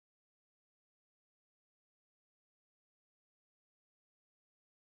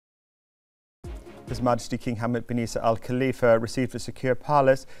His Majesty King Hamad bin Isa Al Khalifa received at Secure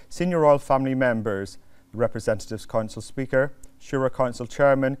Palace senior royal family members, the Representatives Council Speaker, Shura Council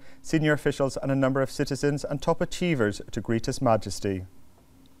Chairman, senior officials and a number of citizens and top achievers to greet His Majesty.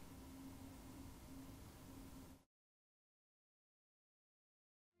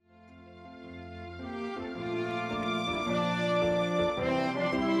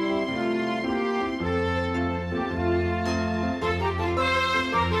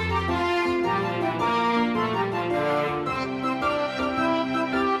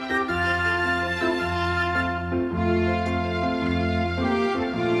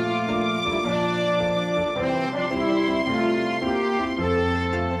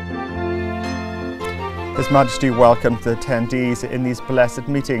 His Majesty welcomed the attendees in these blessed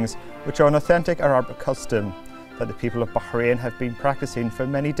meetings, which are an authentic Arabic custom that the people of Bahrain have been practicing for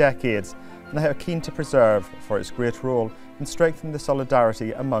many decades and they are keen to preserve for its great role in strengthening the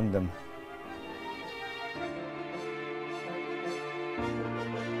solidarity among them.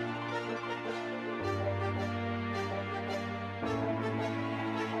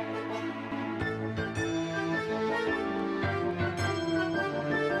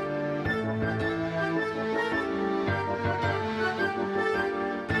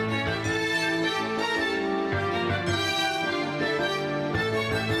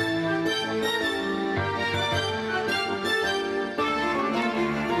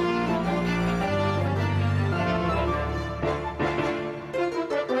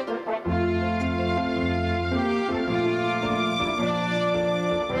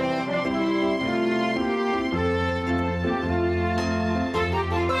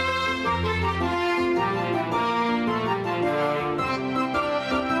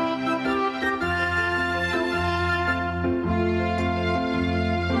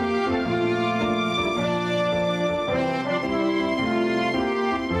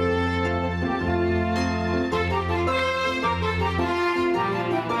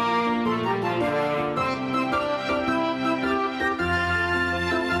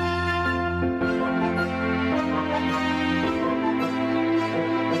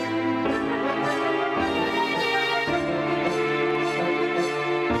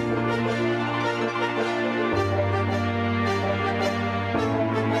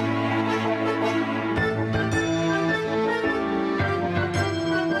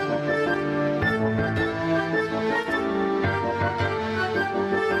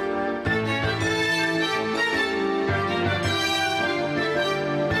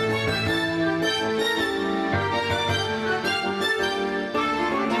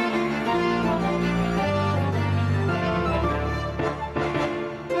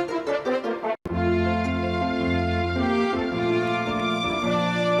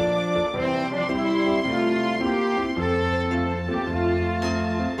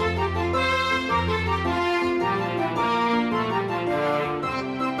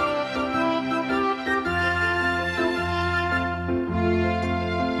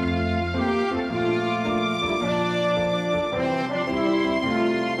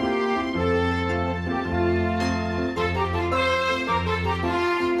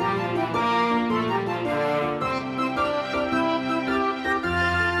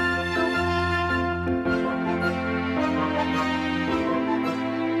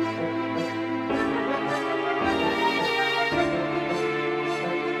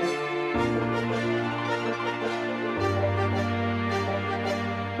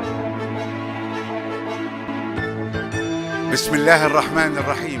 بسم الله الرحمن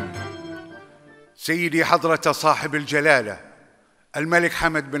الرحيم. سيدي حضرة صاحب الجلالة الملك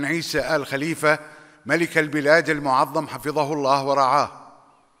حمد بن عيسى آل خليفة ملك البلاد المعظم حفظه الله ورعاه،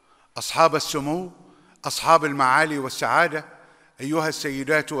 أصحاب السمو، أصحاب المعالي والسعادة، أيها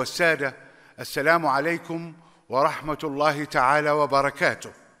السيدات والسادة، السلام عليكم ورحمة الله تعالى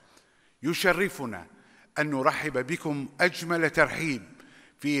وبركاته. يشرفنا أن نرحب بكم أجمل ترحيب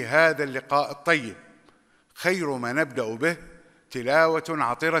في هذا اللقاء الطيب. خير ما نبدأ به تلاوة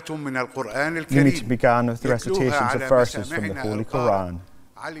عطرة من القرآن الكريم. The meeting began with the recitations of verses from the Holy Quran.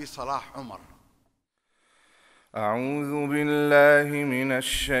 علي صلاح عمر. أعوذ بالله من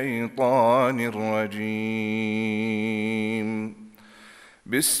الشيطان الرجيم.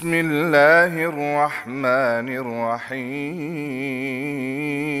 بسم الله الرحمن الرحيم.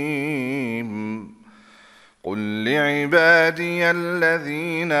 قل لعبادي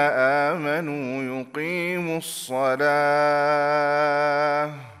الذين آمنوا يقيموا الصلاة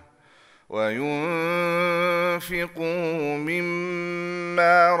وينفقوا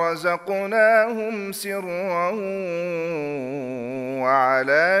مما رزقناهم سرا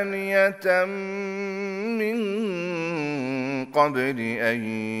وعلانية من قبل أن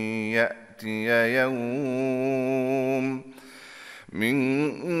يأتي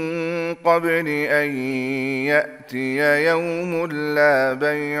يأتي يوم لا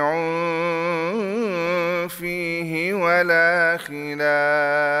بيع فيه ولا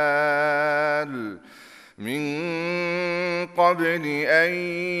خلال من قبل أن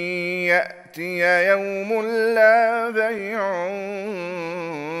يأتي يوم لا بيع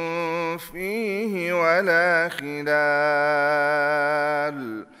فيه ولا خلال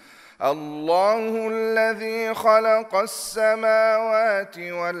الله الذي خلق السماوات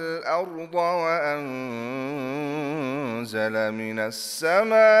والأرض وأنزل من السماء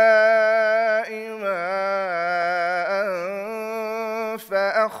ماء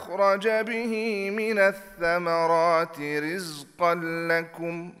فأخرج به من الثمرات رزقا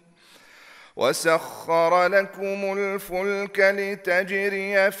لكم وسخر لكم الفلك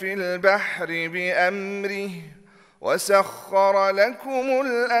لتجري في البحر بأمره وسخر لكم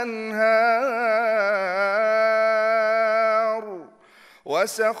الأنهار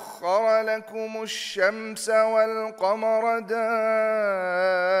وسخر لكم الشمس والقمر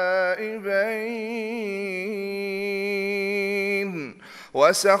دائبين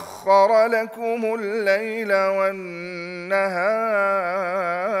وسخر لكم الليل والنهار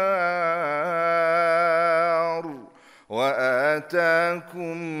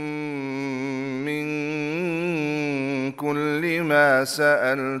وآتاكم من كل ما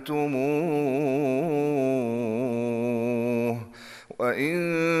سألتموه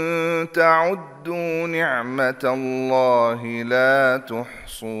وإن تعدوا نعمة الله لا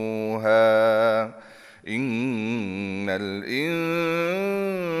تحصوها إن الإنسان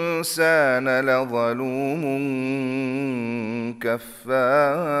لظلوم كفار.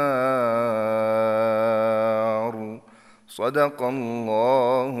 صدق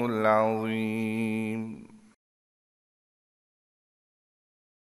الله العظيم.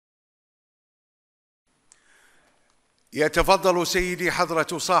 يتفضل سيدي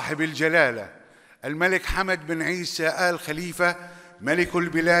حضرة صاحب الجلالة الملك حمد بن عيسى آل خليفة ملك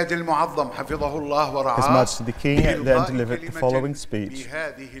البلاد المعظم حفظه الله ورعاه His Majesty the King then delivered the following speech.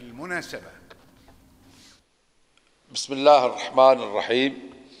 بهذه المناسبة. بسم الله الرحمن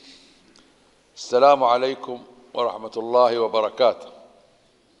الرحيم. السلام عليكم ورحمة الله وبركاته.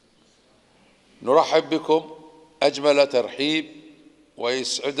 نرحب بكم أجمل ترحيب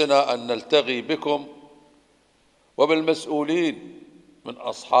ويسعدنا أن نلتقي بكم وبالمسؤولين من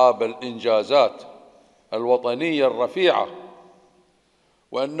أصحاب الإنجازات الوطنية الرفيعة،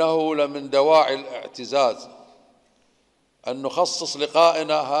 وأنه لمن دواعي الاعتزاز أن نخصص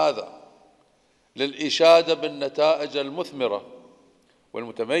لقائنا هذا للإشادة بالنتائج المثمرة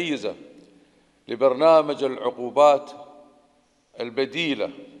والمتميزة لبرنامج العقوبات البديلة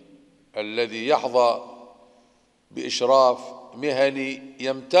الذي يحظى بإشراف مهني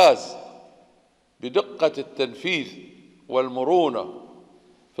يمتاز بدقة التنفيذ والمرونة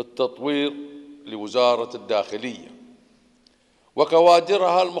في التطوير لوزارة الداخلية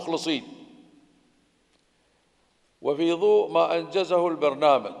وكوادرها المخلصين. وفي ضوء ما أنجزه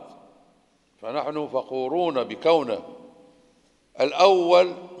البرنامج فنحن فخورون بكونه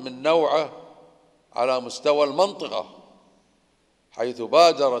الأول من نوعه على مستوى المنطقة، حيث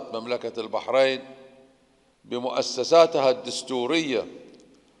بادرت مملكة البحرين بمؤسساتها الدستورية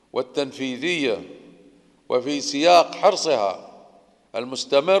والتنفيذية وفي سياق حرصها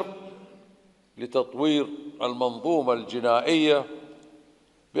المستمر لتطوير المنظومة الجنائية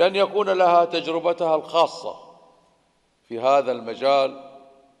بأن يكون لها تجربتها الخاصة في هذا المجال،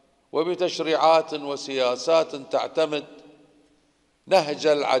 وبتشريعات وسياسات تعتمد نهج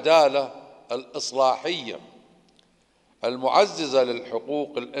العدالة الإصلاحية المعززة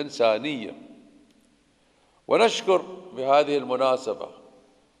للحقوق الإنسانية. ونشكر بهذه المناسبة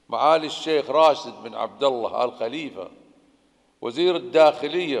معالي الشيخ راشد بن عبد الله آل خليفة وزير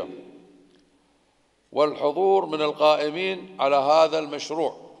الداخلية والحضور من القائمين على هذا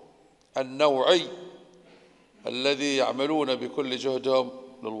المشروع النوعي الذي يعملون بكل جهدهم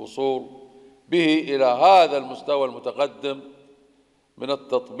للوصول به إلى هذا المستوى المتقدم من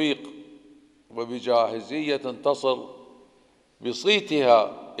التطبيق وبجاهزية تصل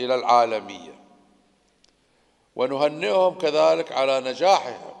بصيتها إلى العالمية. ونهنئهم كذلك على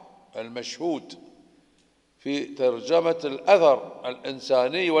نجاحها المشهود في ترجمة الأثر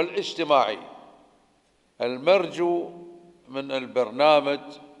الإنساني والاجتماعي المرجو من البرنامج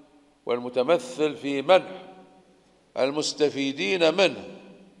والمتمثل في منح المستفيدين منه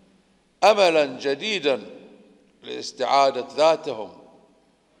أملاً جديداً لاستعادة ذاتهم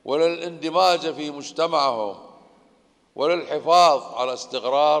وللاندماج في مجتمعهم وللحفاظ على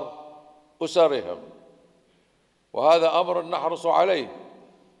استقرار أسرهم، وهذا أمر نحرص عليه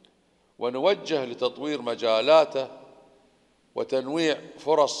ونوجه لتطوير مجالاته وتنويع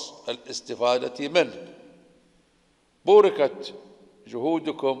فرص الاستفادة منه. بوركت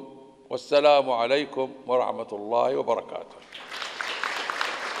جهودكم، والسلام عليكم ورحمة الله وبركاته.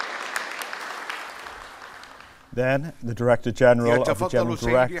 Then, the Director General of the General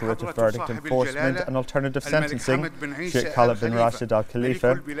Directorate of Verdict Enforcement and Alternative Sentencing, Sheikh Khalid bin Rashid Al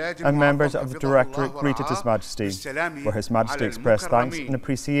Khalifa, and members of the Directorate greeted His Majesty, where His Majesty expressed thanks and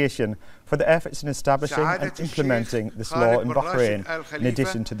appreciation for the efforts in establishing and implementing this law in Bahrain, in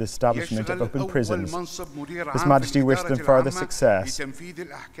addition to the establishment of open prisons. His Majesty wished them further success.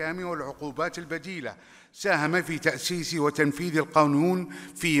 ساهم في تأسيس وتنفيذ القانون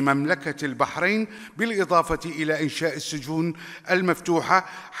في مملكة البحرين، بالإضافة إلى إنشاء السجون المفتوحة،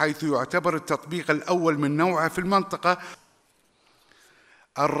 حيث يعتبر التطبيق الأول من نوعه في المنطقة.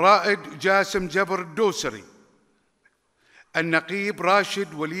 الرائد جاسم جبر الدوسري، النقيب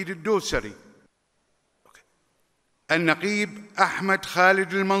راشد وليد الدوسري، النقيب أحمد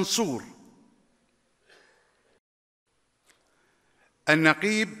خالد المنصور،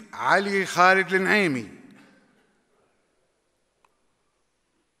 النقيب علي خالد النعيمي،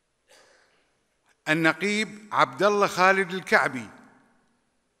 النقيب عبد الله خالد الكعبي،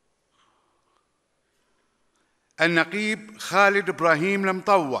 النقيب خالد إبراهيم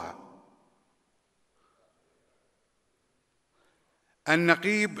المطوع،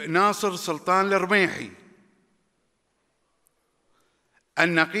 النقيب ناصر سلطان الرميحي،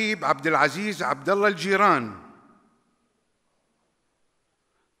 النقيب عبد العزيز عبد الله الجيران،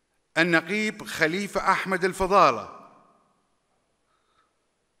 النقيب خليفة أحمد الفضالة،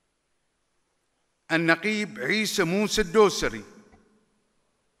 النقيب عيسى موسى الدوسري،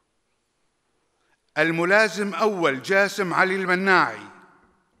 الملازم أول جاسم علي المناعي،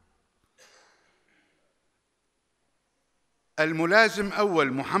 الملازم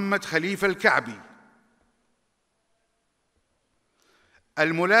أول محمد خليفة الكعبي،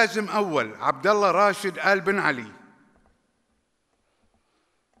 الملازم أول عبد الله راشد آل بن علي،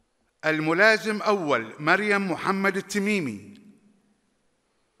 الملازم أول مريم محمد التميمي،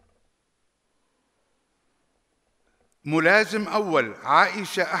 ملازم أول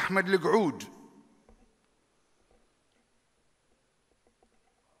عائشة أحمد القعود،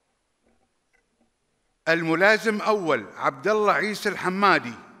 الملازم أول عبد الله عيسى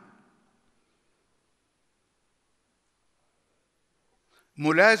الحمادي،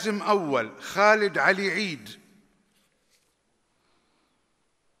 ملازم أول خالد علي عيد،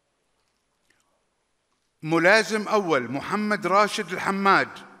 ملازم أول محمد راشد الحماد،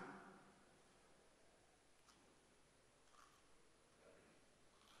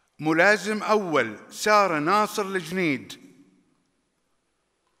 ملازم أول سارة ناصر الجنيد،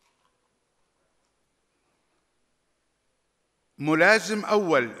 ملازم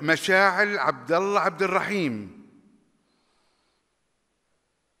أول مشاعل عبد الله عبد الرحيم،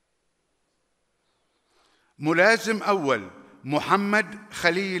 ملازم أول محمد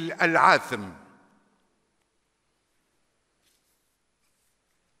خليل العاثم.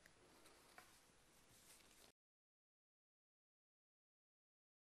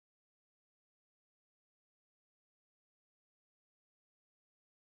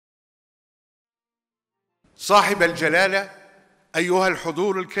 صاحب الجلالة أيها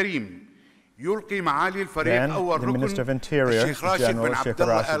الحضور الكريم، يلقي معالي الفريق أول ركن الشيخ راشد بن عبد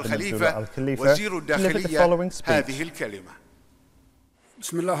الله آل خليفة وزير الداخلية هذه الكلمة.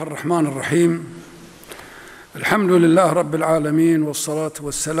 بسم الله الرحمن الرحيم. الحمد لله رب العالمين، والصلاة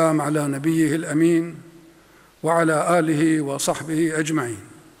والسلام على نبيه الأمين وعلى آله وصحبه أجمعين.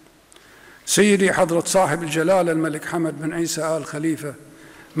 سيدي حضرة صاحب الجلالة الملك حمد بن عيسى آل خليفة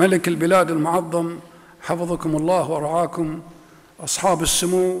ملك البلاد المعظم، حفظكم الله ورعاكم، أصحاب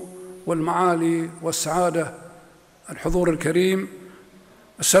السمو والمعالي والسعادة، الحضور الكريم،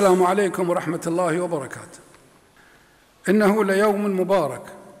 السلام عليكم ورحمة الله وبركاته. إنه ليوم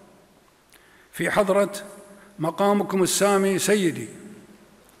مبارك في حضرة مقامكم السامي سيدي،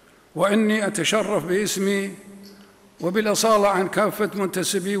 وإني أتشرف باسمي وبالأصالة عن كافة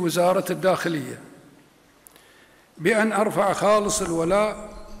منتسبي وزارة الداخلية بأن أرفع خالص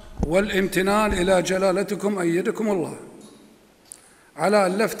الولاء والامتنان إلى جلالتكم أيدكم الله على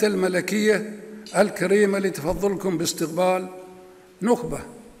اللفتة الملكية الكريمة لتفضلكم باستقبال نخبة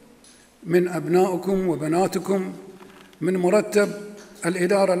من أبنائكم وبناتكم من مرتب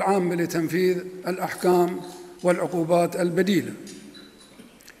الإدارة العامة لتنفيذ الأحكام والعقوبات البديلة،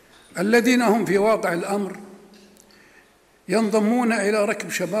 الذين هم في واقع الأمر ينضمون إلى ركب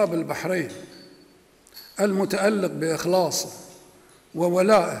شباب البحرين المتألق بإخلاصه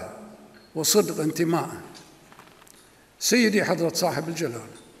وولائه وصدق انتمائه. سيدي حضرة صاحب الجلالة،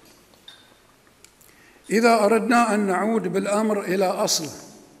 إذا أردنا أن نعود بالأمر إلى أصله،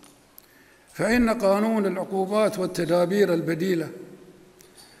 فإن قانون العقوبات والتدابير البديلة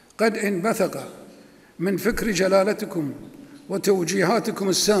قد انبثق من فكر جلالتكم وتوجيهاتكم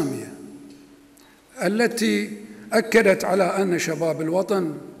السامية التي أكدت على أن شباب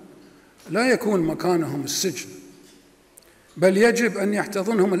الوطن لا يكون مكانهم السجن، بل يجب أن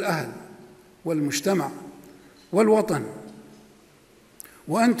يحتضنهم الأهل والمجتمع والوطن،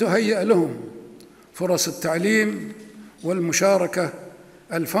 وأن تهيئ لهم فرص التعليم والمشاركة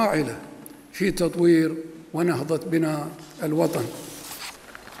الفاعلة في تطوير ونهضة بناء الوطن.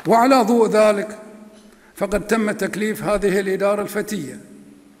 وعلى ضوء ذلك فقد تم تكليف هذه الإدارة الفتية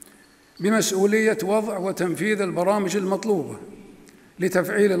بمسؤولية وضع وتنفيذ البرامج المطلوبة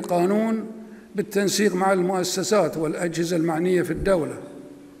لتفعيل القانون بالتنسيق مع المؤسسات والأجهزة المعنية في الدولة،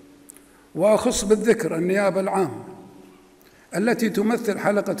 وأخص بالذكر النيابة العامة التي تمثل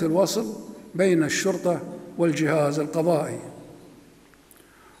حلقة الوصل بين الشرطة والجهاز القضائي.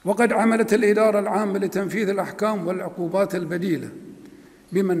 وقد عملت الإدارة العامة لتنفيذ الأحكام والعقوبات البديلة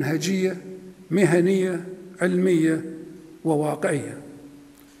بمنهجية مهنية علمية وواقعية،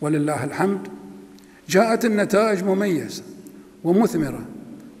 ولله الحمد جاءت النتائج مميزة ومثمرة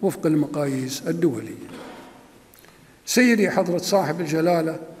وفق المقاييس الدولية. سيدي حضرة صاحب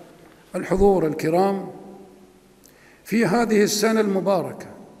الجلالة، الحضور الكرام، في هذه السنة المباركة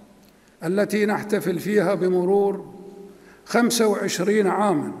التي نحتفل فيها بمرور 25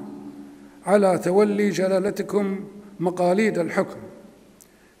 عاماً على تولي جلالتكم مقاليد الحكم،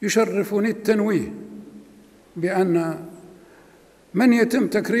 يشرفني التنويه بأن من يتم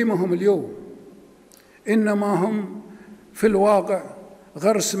تكريمهم اليوم إنما هم في الواقع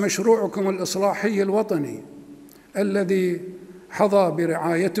غرس مشروعكم الإصلاحي الوطني الذي حظى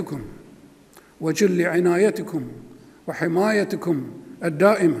برعايتكم وجل عنايتكم وحمايتكم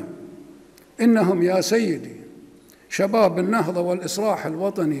الدائمة. إنهم يا سيدي شباب النهضة والإصلاح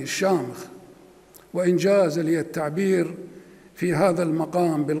الوطني الشامخ، وإنجاز لي التعبير في هذا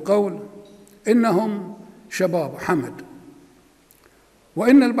المقام بالقول إنهم شباب حمد.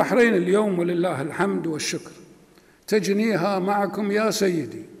 وإن البحرين اليوم ولله الحمد والشكر تجنيها معكم يا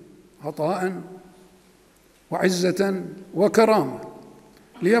سيدي عطاء وعزة وكرامة،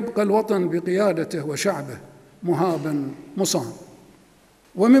 ليبقى الوطن بقيادته وشعبه مهابا مصان.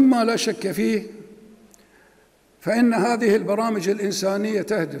 ومما لا شك فيه فإن هذه البرامج الإنسانية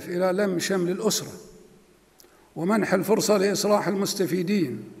تهدف إلى لم شمل الأسرة ومنح الفرصة لإصلاح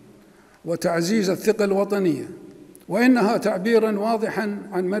المستفيدين وتعزيز الثقة الوطنية، وإنها تعبيراً واضحاً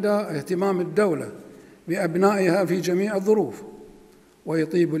عن مدى اهتمام الدولة بأبنائها في جميع الظروف.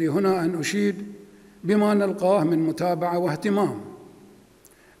 ويطيب لي هنا أن أشيد بما نلقاه من متابعة واهتمام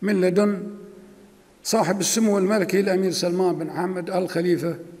من لدن صاحب السمو الملكي الأمير سلمان بن حمد آل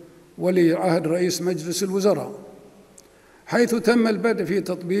خليفة ولي عهد رئيس مجلس الوزراء، حيث تم البدء في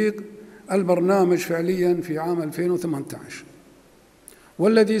تطبيق البرنامج فعلياً في عام 2018،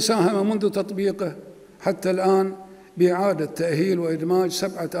 والذي ساهم منذ تطبيقه حتى الآن بإعادة تأهيل وإدماج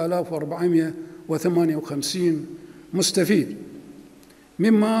 7458 مستفيد،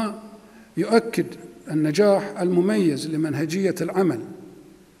 مما يؤكد النجاح المميز لمنهجية العمل.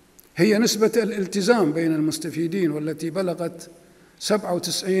 هي نسبة الالتزام بين المستفيدين والتي بلغت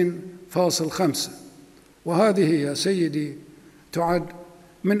 97.5%، وهذه يا سيدي تعد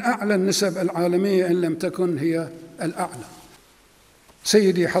من أعلى النسب العالمية إن لم تكن هي الأعلى.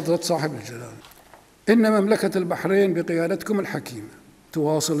 سيدي حضرة صاحب الجلالة، إن مملكة البحرين بقيادتكم الحكيمة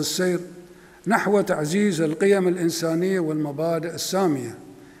تواصل السير نحو تعزيز القيم الإنسانية والمبادئ السامية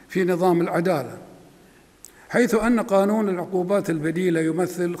في نظام العدالة، حيث أن قانون العقوبات البديلة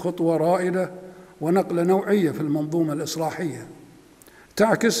يمثل خطوة رائدة ونقلة نوعية في المنظومة الإصلاحية،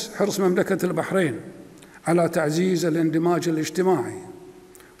 تعكس حرص مملكة البحرين على تعزيز الاندماج الاجتماعي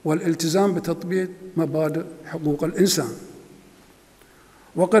والالتزام بتطبيق مبادئ حقوق الإنسان.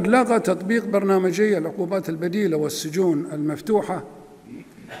 وقد لاقى تطبيق برنامجي العقوبات البديلة والسجون المفتوحة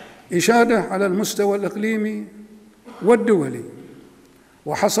إشادة على المستوى الإقليمي والدولي،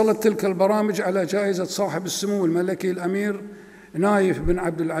 وحصلت تلك البرامج على جائزة صاحب السمو الملكي الأمير نايف بن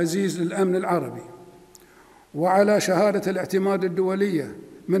عبد العزيز للأمن العربي، وعلى شهادة الاعتماد الدولية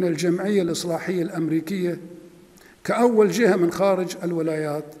من الجمعية الإصلاحية الأمريكية كأول جهة من خارج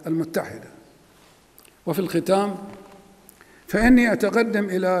الولايات المتحدة. وفي الختام فإني أتقدم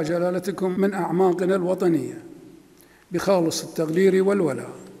إلى جلالتكم من أعماقنا الوطنية بخالص التقدير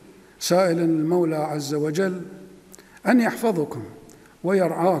والولاء، سائلا المولى عز وجل أن يحفظكم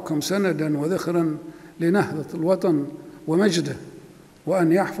ويرعاكم سندا وذخرا لنهضة الوطن ومجده،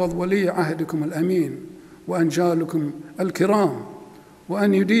 وأن يحفظ ولي عهدكم الأمين وأنجالكم الكرام،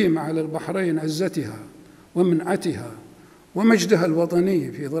 وأن يديم على البحرين عزتها ومنعتها ومجدها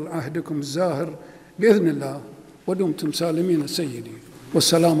الوطني في ظل عهدكم الزاهر بإذن الله، ودمتم سالمين سيدي،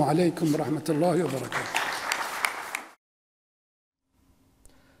 والسلام عليكم ورحمة الله وبركاته.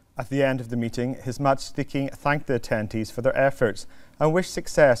 At the end of the meeting, His Majesty the King thanked the attendees for their efforts and wished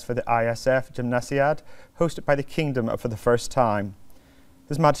success for the ISF Gymnasiad hosted by the Kingdom for the first time.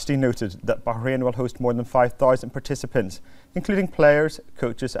 His Majesty noted that Bahrain will host more than 5,000 participants, including players,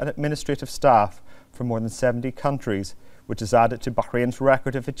 coaches and administrative staff from more than 70 countries, which is added to Bahrain's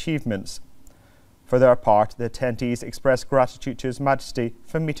record of achievements. For their part, the attendees expressed gratitude to His Majesty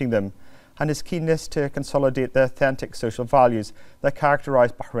for meeting them and his keenness to consolidate the authentic social values that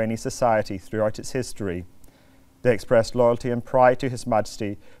characterise Bahraini society throughout its history. They expressed loyalty and pride to His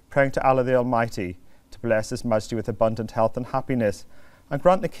Majesty, praying to Allah the Almighty to bless His Majesty with abundant health and happiness and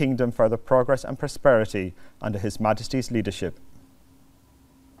grant the Kingdom further progress and prosperity under His Majesty's leadership.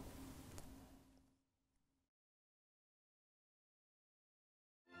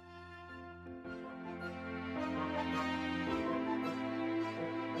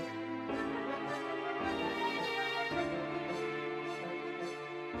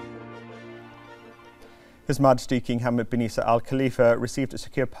 His Majesty King Hamad bin Isa Al Khalifa received at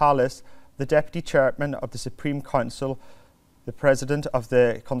Secure Palace the Deputy Chairman of the Supreme Council, the President of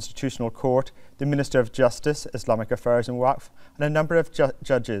the Constitutional Court, the Minister of Justice, Islamic Affairs and Waqf, and a number of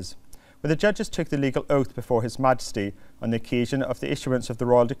judges. When the judges took the legal oath before His Majesty on the occasion of the issuance of the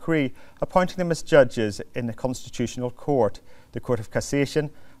Royal Decree appointing them as judges in the Constitutional Court, the Court of Cassation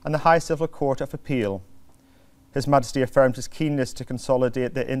and the High Civil Court of Appeal. His Majesty affirmed his keenness to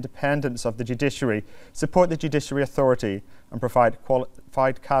consolidate the independence of the judiciary, support the judiciary authority and provide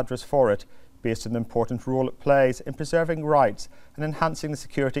qualified cadres for it, based on the important role it plays in preserving rights and enhancing the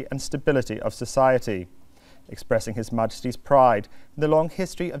security and stability of society, expressing His Majesty's pride in the long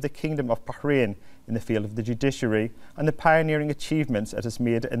history of the Kingdom of Bahrain in the field of the judiciary and the pioneering achievements it has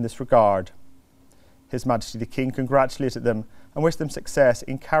made in this regard. His Majesty the King congratulated them and wished them success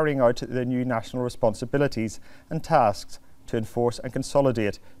in carrying out their new national responsibilities and tasks to enforce and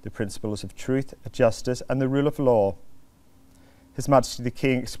consolidate the principles of truth, justice and the rule of law. His Majesty the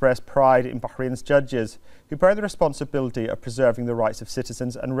King expressed pride in Bahrain's judges, who bear the responsibility of preserving the rights of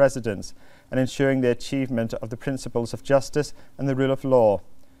citizens and residents and ensuring the achievement of the principles of justice and the rule of law,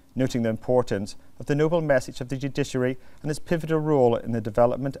 noting the importance of the noble message of the judiciary and its pivotal role in the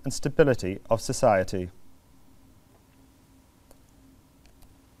development and stability of society.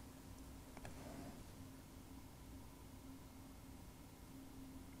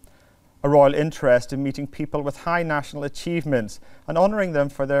 A royal interest in meeting people with high national achievements and honouring them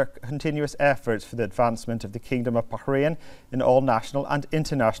for their continuous efforts for the advancement of the Kingdom of Bahrain in all national and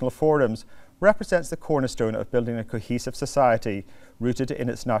international forums represents the cornerstone of building a cohesive society rooted in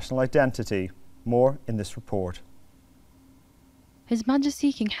its national identity. More in this report. His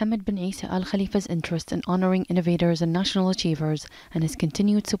Majesty King Hamad bin Isa Al Khalifa's interest in honouring innovators and national achievers and his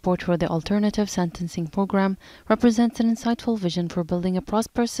continued support for the alternative sentencing program represents an insightful vision for building a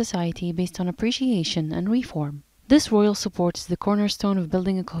prosperous society based on appreciation and reform. This royal support is the cornerstone of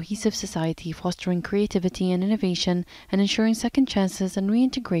building a cohesive society, fostering creativity and innovation, and ensuring second chances and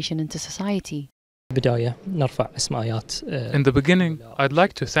reintegration into society. In the beginning, I'd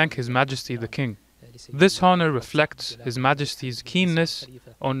like to thank His Majesty the King. This honor reflects His Majesty's keenness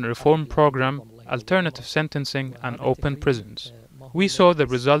on reform program, alternative sentencing and open prisons. We saw the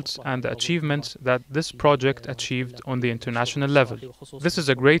results and the achievements that this project achieved on the international level. This is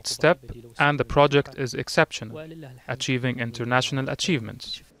a great step and the project is exceptional, achieving international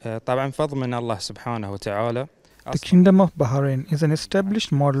achievements. The Kingdom of Bahrain is an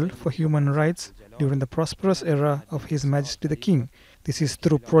established model for human rights during the prosperous era of His Majesty the King. This is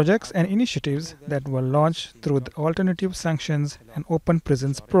through projects and initiatives that were launched through the alternative sanctions and open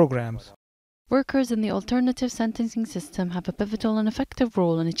prisons programs. Workers in the alternative sentencing system have a pivotal and effective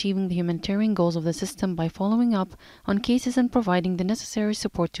role in achieving the humanitarian goals of the system by following up on cases and providing the necessary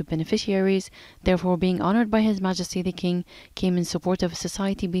support to beneficiaries. Therefore, being honoured by His Majesty the King came in support of a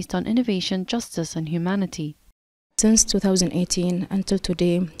society based on innovation, justice and humanity. Since 2018 until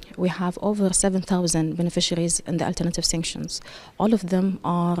today, we have over 7,000 beneficiaries in the alternative sanctions. All of them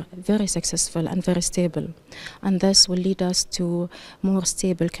are very successful and very stable, and this will lead us to a more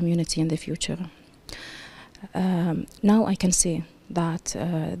stable community in the future. Now I can say that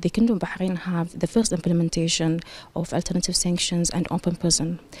the Kingdom of Bahrain have the first implementation of alternative sanctions and open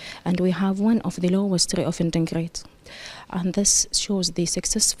prison, and we have one of the lowest reoffending rates. And this shows the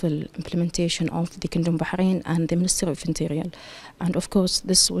successful implementation of the Kingdom of Bahrain and the Minister of Interior. And of course,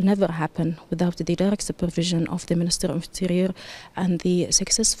 this will never happen without the direct supervision of the Minister of Interior and the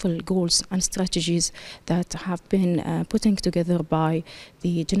successful goals and strategies that have been putting together by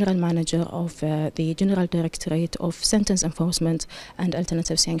the General Manager of the General Directorate of Sentence Enforcement and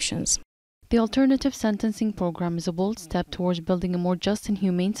Alternative Sanctions. The alternative sentencing program is a bold step towards building a more just and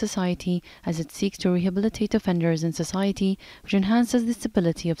humane society as it seeks to rehabilitate offenders in society, which enhances the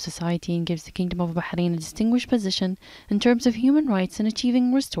stability of society and gives the Kingdom of Bahrain a distinguished position in terms of human rights and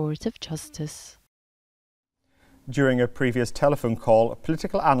achieving restorative justice. During a previous telephone call, a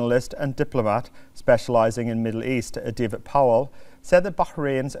political analyst and diplomat specialising in Middle East, David Powell, said that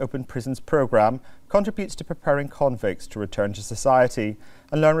Bahrain's Open Prisons programme contributes to preparing convicts to return to society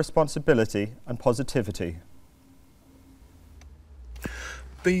and learn responsibility and positivity.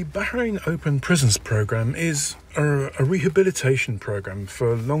 The Bahrain Open Prisons programme is a rehabilitation programme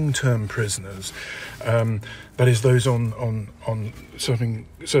for long-term prisoners, that is those on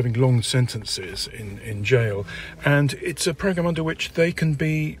serving long sentences in jail, and it's a programme under which they can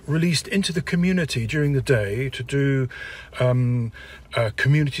be released into the community during the day to do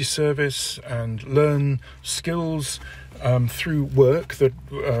community service and learn skills through work that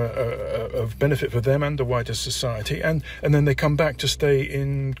of benefit for them and the wider society, and then they come back to stay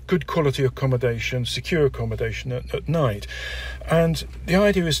in good quality accommodation, secure accommodation at night. And the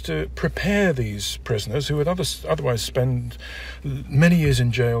idea is to prepare these prisoners who would otherwise spend many years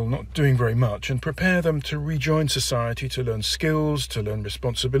in jail not doing very much, and prepare them to rejoin society, to learn skills, to learn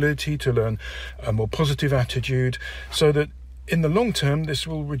responsibility, to learn a more positive attitude, so that in the long term, this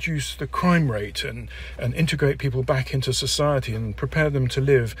will reduce the crime rate and integrate people back into society and prepare them to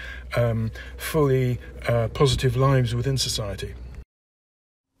live fully positive lives within society.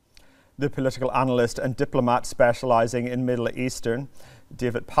 The political analyst and diplomat specialising in Middle Eastern,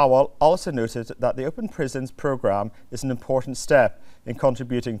 David Powell, also noted that the Open Prisons programme is an important step in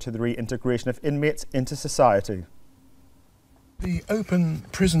contributing to the reintegration of inmates into society. The Open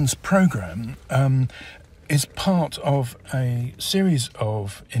Prisons programme is part of a series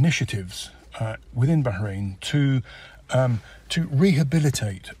of initiatives within Bahrain to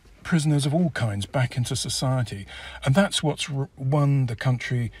rehabilitate prisoners of all kinds back into society, and that's what's won the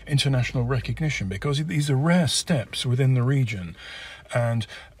country international recognition, because these are rare steps within the region. And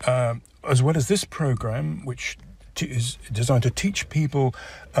as well as this program, which is designed to teach people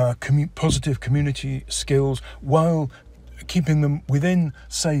positive community skills while keeping them within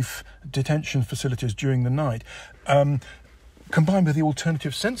safe detention facilities during the night, combined with the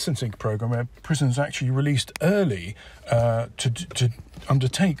alternative sentencing program, where prisoners are actually released early to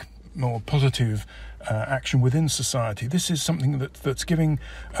undertake more positive action within society. This is something that's giving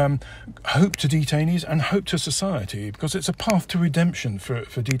hope to detainees and hope to society, because it's a path to redemption for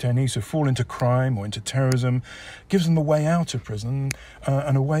detainees who fall into crime or into terrorism, gives them a way out of prison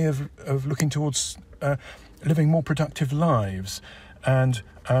and a way of looking towards living more productive lives. And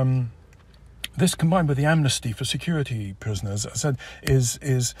this, combined with the amnesty for security prisoners, as I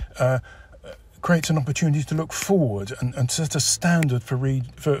said, creates an opportunity to look forward and set a standard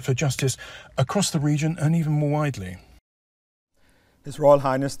for justice across the region and even more widely. His Royal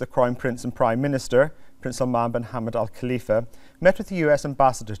Highness the Crown Prince and Prime Minister, Prince Salman bin Hamad Al Khalifa, met with the US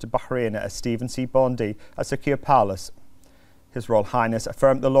Ambassador to Bahrain as Stephen C. Bondi at Sakia Palace. His Royal Highness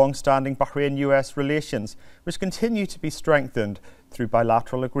affirmed the long-standing Bahrain-US relations, which continue to be strengthened through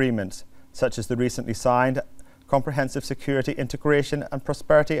bilateral agreements, such as the recently signed Comprehensive Security Integration and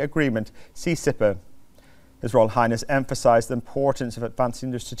Prosperity Agreement, CSIPA. His Royal Highness emphasised the importance of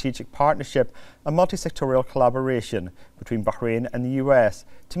advancing the strategic partnership and multi-sectorial collaboration between Bahrain and the US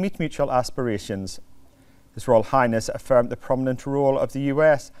to meet mutual aspirations. His Royal Highness affirmed the prominent role of the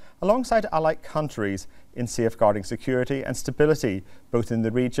US alongside allied countries in safeguarding security and stability both in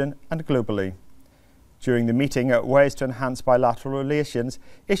the region and globally. During the meeting, ways to enhance bilateral relations,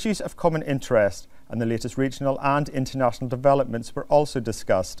 issues of common interest and the latest regional and international developments were also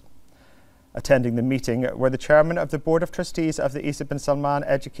discussed. Attending the meeting were the Chairman of the Board of Trustees of the Isa bin Salman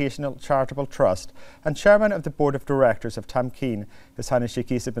Educational Charitable Trust and Chairman of the Board of Directors of Tamkeen, His Highness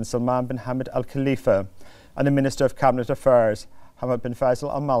Sheikh Isa bin Salman bin Hamad Al Khalifa, and the Minister of Cabinet Affairs, Hamad bin Faisal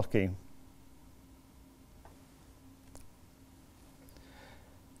Al Malki.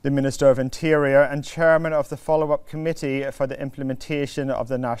 The Minister of Interior and Chairman of the Follow-up Committee for the Implementation of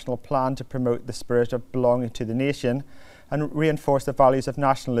the National Plan to Promote the Spirit of Belonging to the Nation and Reinforce the Values of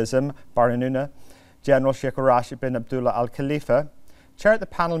Nationalism, Bahrain, General Sheikh Rashid bin Abdullah Al Khalifa, chaired the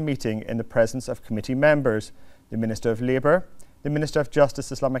panel meeting in the presence of committee members, the Minister of Labour, the Minister of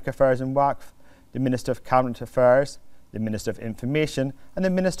Justice, Islamic Affairs and Waqf, the Minister of Cabinet Affairs, the Minister of Information and the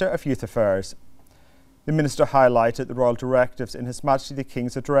Minister of Youth Affairs. The Minister highlighted the royal directives in His Majesty the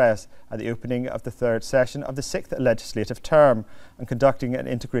King's address at the opening of the third session of the 6th legislative term and conducting an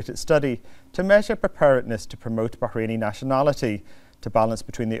integrated study to measure preparedness to promote Bahraini nationality, to balance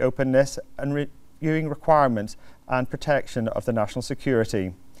between the openness and reviewing requirements and protection of the national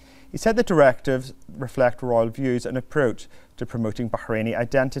security. He said the directives reflect royal views and approach to promoting Bahraini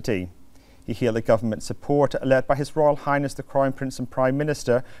identity. He hailed the government support led by His Royal Highness the Crown Prince and Prime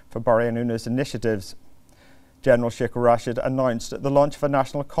Minister for Bahrain's initiatives. General Sheikh Rashid announced the launch of a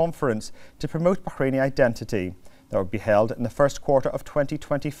national conference to promote Bahraini identity that would be held in the first quarter of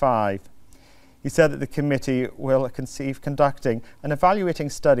 2025. He said that the committee will conceive conducting and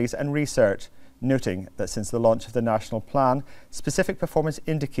evaluating studies and research, noting that since the launch of the national plan, specific performance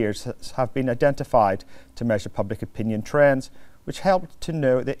indicators have been identified to measure public opinion trends, which helped to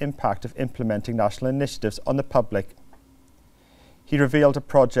know the impact of implementing national initiatives on the public. He revealed a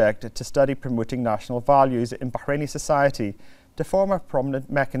project to study promoting national values in Bahraini society to form a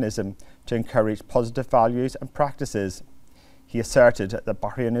prominent mechanism to encourage positive values and practices. He asserted that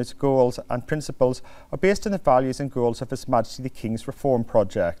Bahrain's goals and principles are based on the values and goals of His Majesty the King's Reform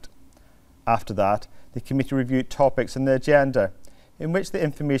Project. After that, the committee reviewed topics on the agenda, in which the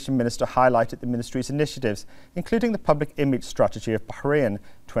Information Minister highlighted the Ministry's initiatives, including the Public Image Strategy of Bahrain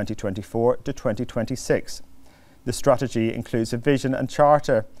 2024 to 2026. The strategy includes a vision and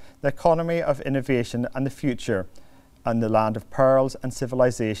charter, the economy of innovation and the future, and the land of pearls and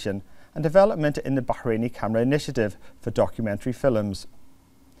civilization, and development in the Bahraini Camera Initiative for documentary films.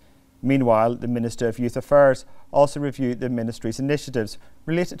 Meanwhile, the Minister of Youth Affairs also reviewed the Ministry's initiatives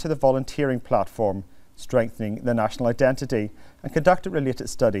related to the volunteering platform, strengthening the national identity, and conducted related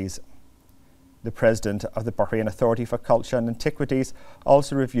studies. The President of the Bahrain Authority for Culture and Antiquities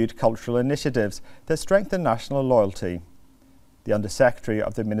also reviewed cultural initiatives that strengthen national loyalty. The Under-Secretary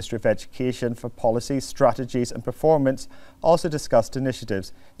of the Ministry of Education for Policy, Strategies and Performance also discussed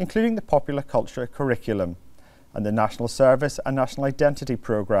initiatives, including the Popular Culture Curriculum and the National Service and National Identity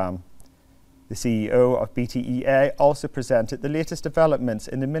Programme. The CEO of BTEA also presented the latest developments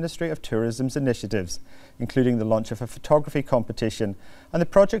in the Ministry of Tourism's initiatives, including the launch of a photography competition and the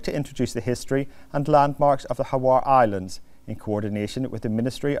project to introduce the history and landmarks of the Hawar Islands in coordination with the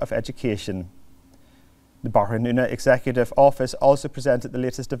Ministry of Education. The Bahrain Executive Office also presented the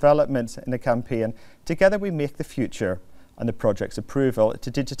latest developments in the campaign Together We Make the Future and the project's approval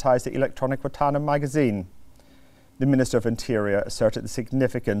to digitise the electronic Watana magazine. The Minister of Interior asserted the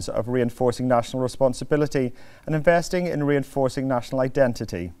significance of reinforcing national responsibility and investing in reinforcing national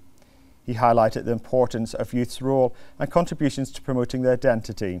identity. He highlighted the importance of youth's role and contributions to promoting their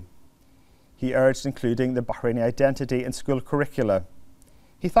identity. He urged including the Bahraini identity in school curricula.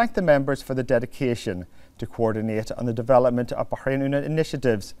 He thanked the members for the dedication to coordinate on the development of Bahrain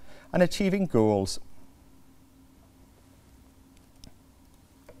initiatives and achieving goals.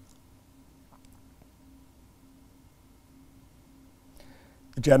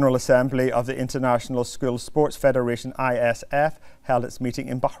 The General Assembly of the International School Sports Federation ISF held its meeting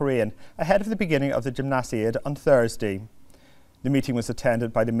in Bahrain ahead of the beginning of the Gymnasiad on Thursday. The meeting was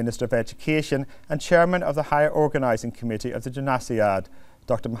attended by the Minister of Education and Chairman of the Higher Organising Committee of the Gymnasiad,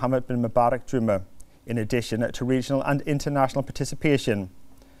 Dr. Mohammed bin Mubarak Juma, in addition to regional and international participation.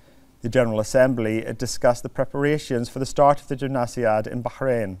 The General Assembly discussed the preparations for the start of the Gymnasiad in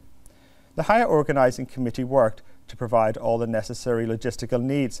Bahrain. The Higher Organising Committee worked to provide all the necessary logistical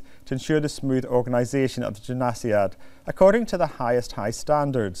needs to ensure the smooth organisation of the Gymnasiad according to the highest high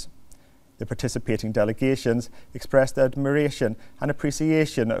standards. The participating delegations expressed their admiration and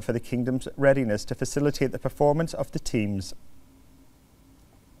appreciation for the Kingdom's readiness to facilitate the performance of the teams.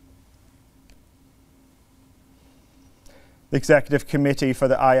 The Executive Committee for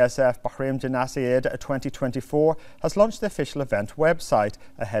the ISF Bahrain Gymnasiad 2024 has launched the official event website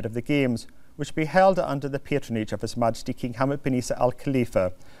ahead of the Games, which will be held under the patronage of His Majesty King Hamad bin Isa Al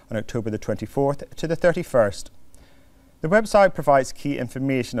Khalifa on October the 24th to the 31st. The website provides key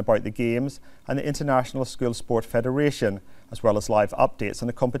information about the Games and the International School Sport Federation, as well as live updates on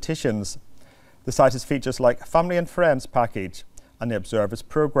the competitions. The site has features like Family and Friends package and the Observers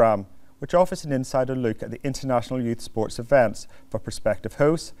programme, which offers an insider look at the international youth sports events for prospective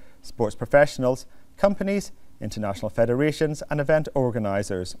hosts, sports professionals, companies, international federations and event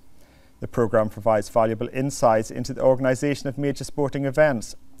organisers. The programme provides valuable insights into the organisation of major sporting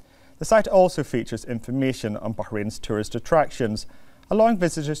events. The site also features information on Bahrain's tourist attractions, allowing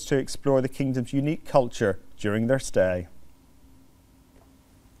visitors to explore the Kingdom's unique culture during their stay.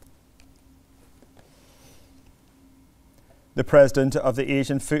 The President of the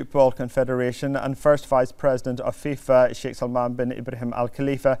Asian Football Confederation and First Vice President of FIFA, Sheikh Salman bin Ibrahim Al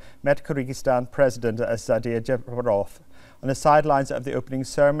Khalifa, met Kyrgyzstan President Sadir Japarov on the sidelines of the opening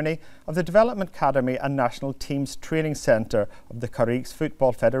ceremony of the Development Academy and National Teams Training Centre of the Kyrgyz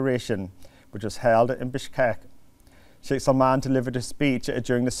Football Federation, which was held in Bishkek. Sheikh Salman delivered a speech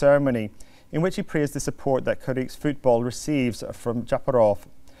during the ceremony in which he praised the support that Kyrgyz football receives from Japarov,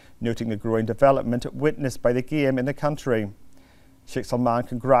 noting the growing development witnessed by the game in the country. Sheikh Salman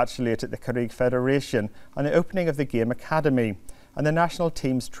congratulated the Kyrgyz Federation on the opening of the Game Academy and the National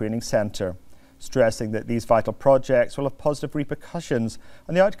Teams Training Centre, stressing that these vital projects will have positive repercussions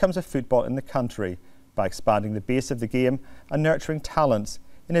on the outcomes of football in the country by expanding the base of the game and nurturing talents,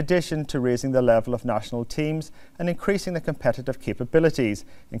 in addition to raising the level of national teams and increasing the competitive capabilities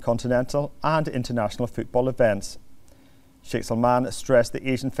in continental and international football events. Sheikh Salman stressed the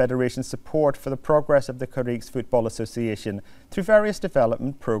Asian Federation's support for the progress of the Kyrgyz Football Association through various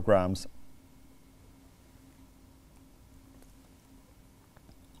development programmes.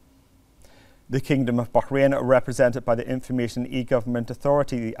 The Kingdom of Bahrain, represented by the Information E-Government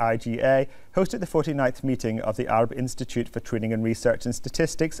Authority, the IGA, hosted the 49th meeting of the Arab Institute for Training and Research in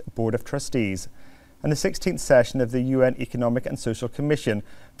Statistics Board of Trustees and the 16th session of the UN Economic and Social Commission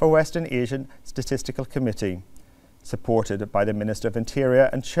for Western Asian Statistical Committee, supported by the Minister of Interior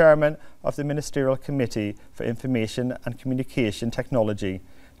and Chairman of the Ministerial Committee for Information and Communication Technology,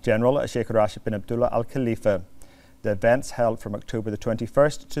 General Sheikh Rashid bin Abdullah Al Khalifa. The events, held from October the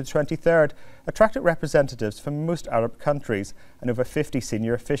 21st to the 23rd, attracted representatives from most Arab countries and over 50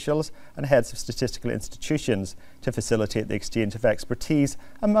 senior officials and heads of statistical institutions to facilitate the exchange of expertise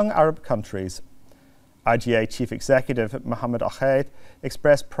among Arab countries. IGA Chief Executive Mohammed Al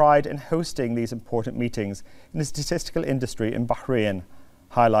expressed pride in hosting these important meetings in the statistical industry in Bahrain,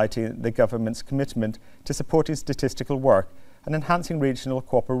 highlighting the government's commitment to supporting statistical work and enhancing regional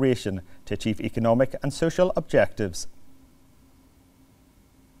cooperation to achieve economic and social objectives.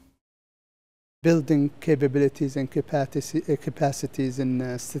 Building capabilities and capacities in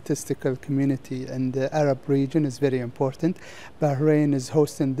the statistical community and the Arab region is very important. Bahrain is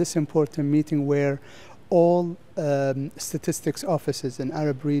hosting this important meeting where all statistics offices in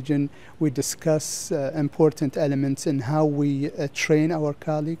Arab region, we discuss important elements in how we train our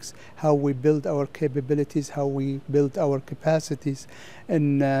colleagues, how we build our capabilities, how we build our capacities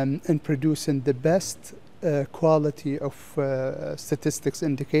in producing the best quality of statistics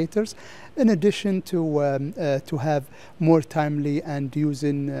indicators, in addition to have more timely and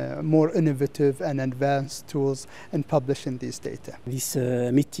using more innovative and advanced tools in publishing these data. This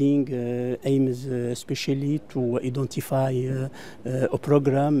meeting aims especially to identify a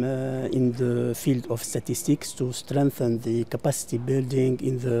program in the field of statistics to strengthen the capacity building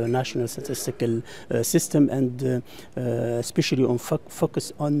in the national statistical system, and especially on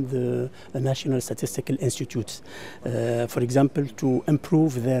focus on the national statistical institutes, for example, to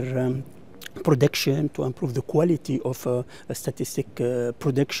improve their production, to improve the quality of statistic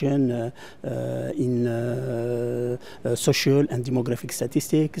production in social and demographic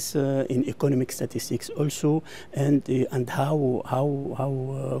statistics, in economic statistics also, and how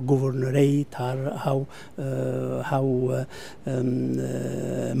governorate, how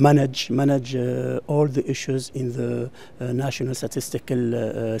manage all the issues in the national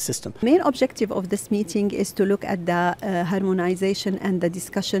statistical system. Main objective of this meeting is to look at the harmonization and the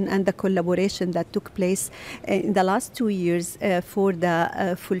discussion and the collaboration that took place in the last 2 years for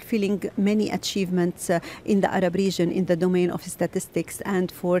the fulfilling many achievements in the Arab region in the domain of statistics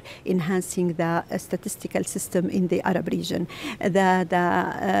and for enhancing the statistical system in the Arab region.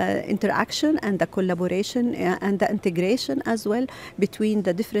 The interaction and the collaboration and the integration as well between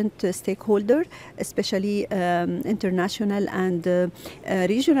the different stakeholders, especially international and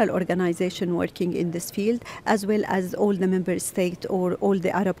regional organizations working in this field, as well as all the member states or all the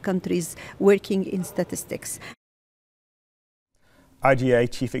Arab countries working in statistics.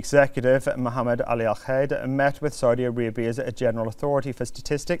 IGA Chief Executive Mohammed Ali Al-Khaid met with Saudi Arabia's General Authority for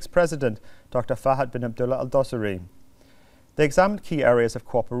Statistics President Dr. Fahad bin Abdullah Al-Dosari. They examined key areas of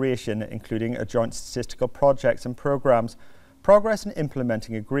cooperation, including joint statistical projects and programmes, progress in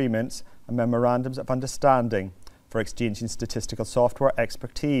implementing agreements and memorandums of understanding for exchanging statistical software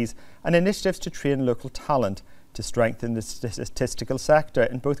expertise and initiatives to train local talent to strengthen the statistical sector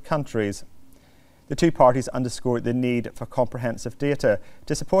in both countries. The two parties underscored the need for comprehensive data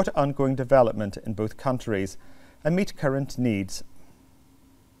to support ongoing development in both countries and meet current needs.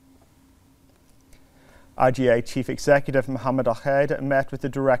 IGA Chief Executive Mohammed Al-Khaid met with the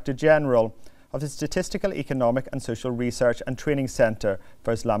Director General of the Statistical, Economic and Social Research and Training Centre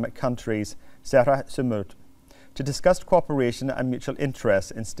for Islamic Countries, Sarah Sumud, to discuss cooperation and mutual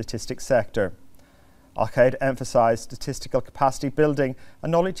interest in statistics sector. Al-Qaeda emphasised statistical capacity building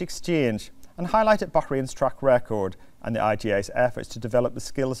and knowledge exchange and highlighted Bahrain's track record and the IGA's efforts to develop the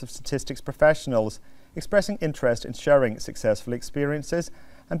skills of statistics professionals, expressing interest in sharing successful experiences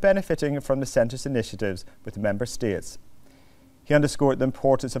and benefiting from the Centre's initiatives with member states. He underscored the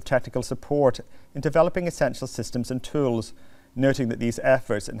importance of technical support in developing essential systems and tools, noting that these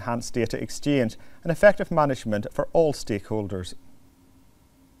efforts enhance data exchange and effective management for all stakeholders.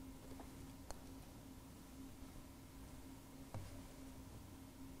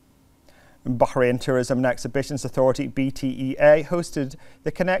 Bahrain Tourism and Exhibitions Authority BTEA hosted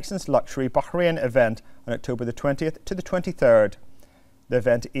the Connections Luxury Bahrain event on October the 20th to the 23rd. The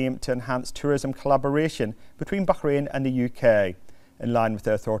event aimed to enhance tourism collaboration between Bahrain and the UK, in line with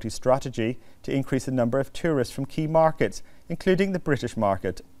the authority's strategy to increase the number of tourists from key markets, including the British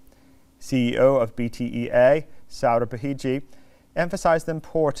market. CEO of BTEA, Saura Bahiji, emphasised the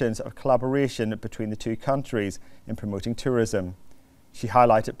importance of collaboration between the two countries in promoting tourism. She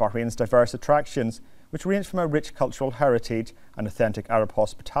highlighted Bahrain's diverse attractions, which range from a rich cultural heritage and authentic Arab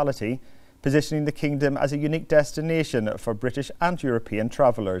hospitality, positioning the kingdom as a unique destination for British and European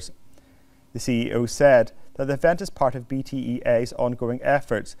travellers. The CEO said that the event is part of BTEA's ongoing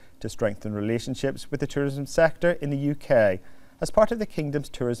efforts to strengthen relationships with the tourism sector in the UK as part of the kingdom's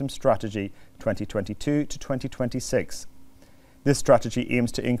tourism strategy 2022 to 2026. This strategy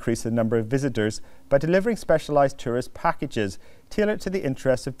aims to increase the number of visitors by delivering specialised tourist packages tailored to the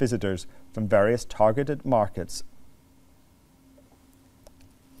interests of visitors from various targeted markets.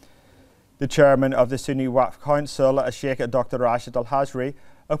 The chairman of the Sunni Waqf Council, Sheikh Dr. Rashid Al-Hajri,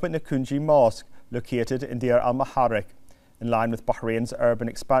 opened the Kunji Mosque, located in Deir al-Maharik, in line with Bahrain's urban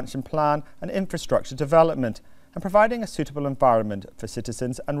expansion plan and infrastructure development, and providing a suitable environment for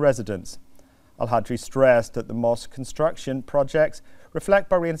citizens and residents. Al-Hajri stressed that the mosque construction projects reflect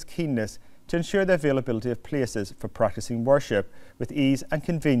Bahrain's keenness to ensure the availability of places for practicing worship with ease and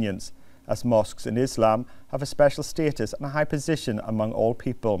convenience, as mosques in Islam have a special status and a high position among all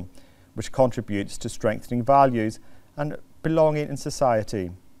people, which contributes to strengthening values and belonging in society.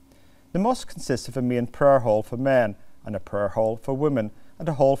 The mosque consists of a main prayer hall for men and a prayer hall for women and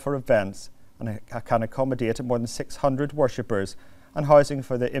a hall for events, and it can accommodate more than 600 worshippers and housing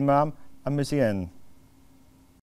for the imam and muezzin.